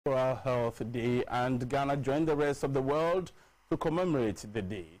Oral Health Day, and Ghana joined the rest of the world to commemorate the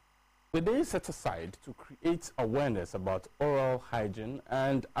day. The day is set aside to create awareness about oral hygiene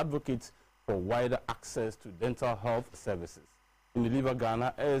and advocate for wider access to dental health services. Unilever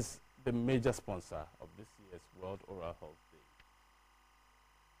Ghana is the major sponsor of this year's World Oral Health Day.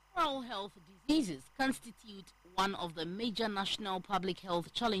 Oral health diseases constitute one of the major national public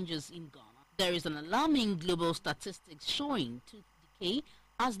health challenges in Ghana. There is an alarming global statistics showing tooth decay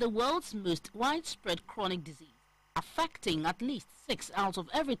as the world's most widespread chronic disease, affecting at least 6 out of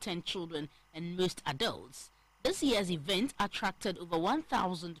every 10 children and most adults. This year's event attracted over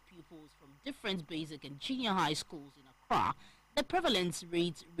 1,000 pupils from different basic and junior high schools in Accra. The prevalence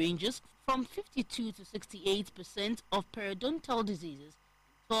rate ranges from 52 to 68% of periodontal diseases,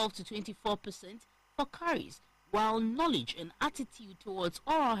 12 to 24% for caries, while knowledge and attitude towards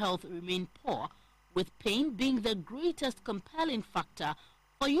oral health remain poor, with pain being the greatest compelling factor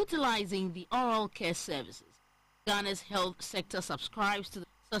for utilizing the oral care services. Ghana's health sector subscribes to the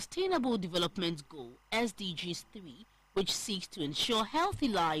Sustainable Development Goal, SDGs 3, which seeks to ensure healthy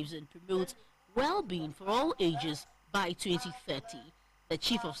lives and promote well-being for all ages by 2030. The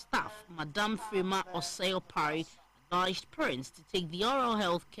Chief of Staff, Madame Frema Oseo Pari, advised parents to take the oral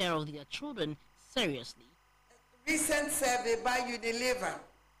health care of their children seriously. A recent survey by Unilever,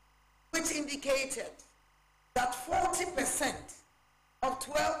 which indicated that 40% of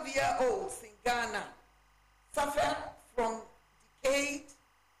 12-year-olds in Ghana suffer from decayed,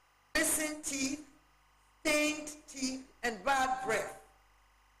 missing teeth, stained teeth, and bad breath.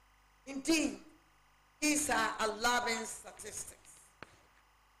 Indeed, these are alarming statistics.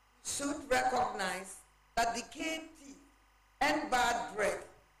 We should recognize that decayed teeth and bad breath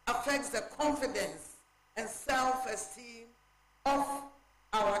affects the confidence and self-esteem of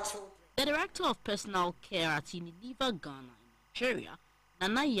our children. The Director of Personal Care at Unilever Ghana in Nigeria,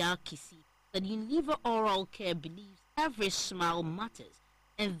 Nanaya Kisi, said Unilever Oral Care believes every smile matters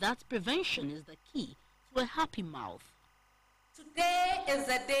and that prevention is the key to a happy mouth. Today is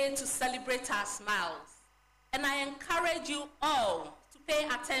the day to celebrate our smiles, and I encourage you all to pay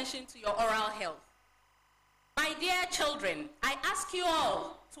attention to your oral health. My dear children, I ask you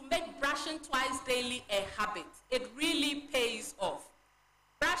all to make brushing twice daily a habit. It really pays off.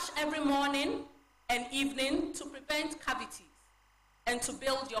 Brush every morning and evening to prevent cavities and to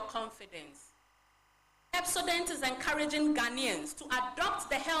build your confidence. Pepsodent is encouraging Ghanaians to adopt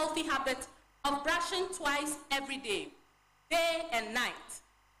the healthy habit of brushing twice every day and night.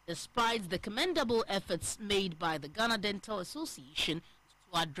 Despite the commendable efforts made by the Ghana Dental Association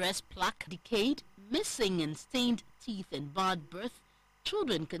to address plaque, decayed, missing and stained teeth and bad breath,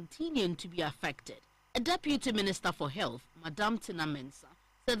 children continue to be affected. A Deputy Minister for Health, Madame Tina Mensah,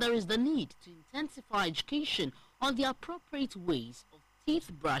 said there is the need to intensify education on the appropriate ways of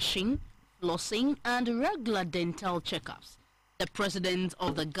teeth brushing, flossing and regular dental checkups. The President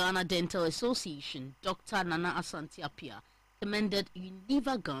of the Ghana Dental Association, Dr. Nana Asante Appiah, commended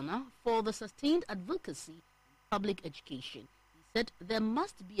Unilever Ghana for the sustained advocacy in public education. He said there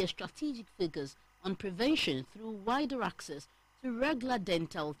must be a strategic focus on prevention through wider access to regular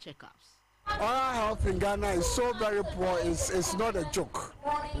dental checkups. Oral health in Ghana is so very poor, it's not a joke.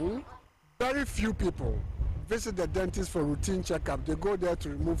 Very few people visit the dentist for routine checkup. They go there to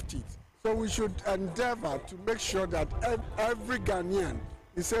remove teeth. So we should endeavor to make sure that every Ghanaian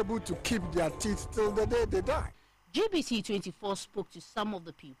is able to keep their teeth till the day they die. GBC 24 spoke to some of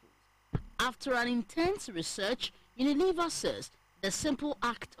the pupils. After an intense research, Unilever says the simple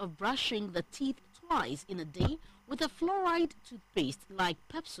act of brushing the teeth twice in a day with a fluoride toothpaste like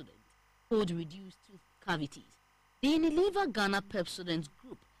Pepsodent could reduce tooth cavities. The Unilever Ghana Pepsodent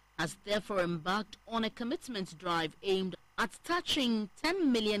Group has therefore embarked on a commitment drive aimed at touching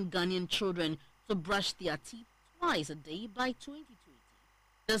 10 million Ghanaian children to brush their teeth twice a day by 2020.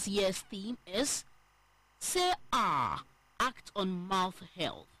 This year's theme is Say Ah, Act on Mouth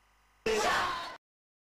Health.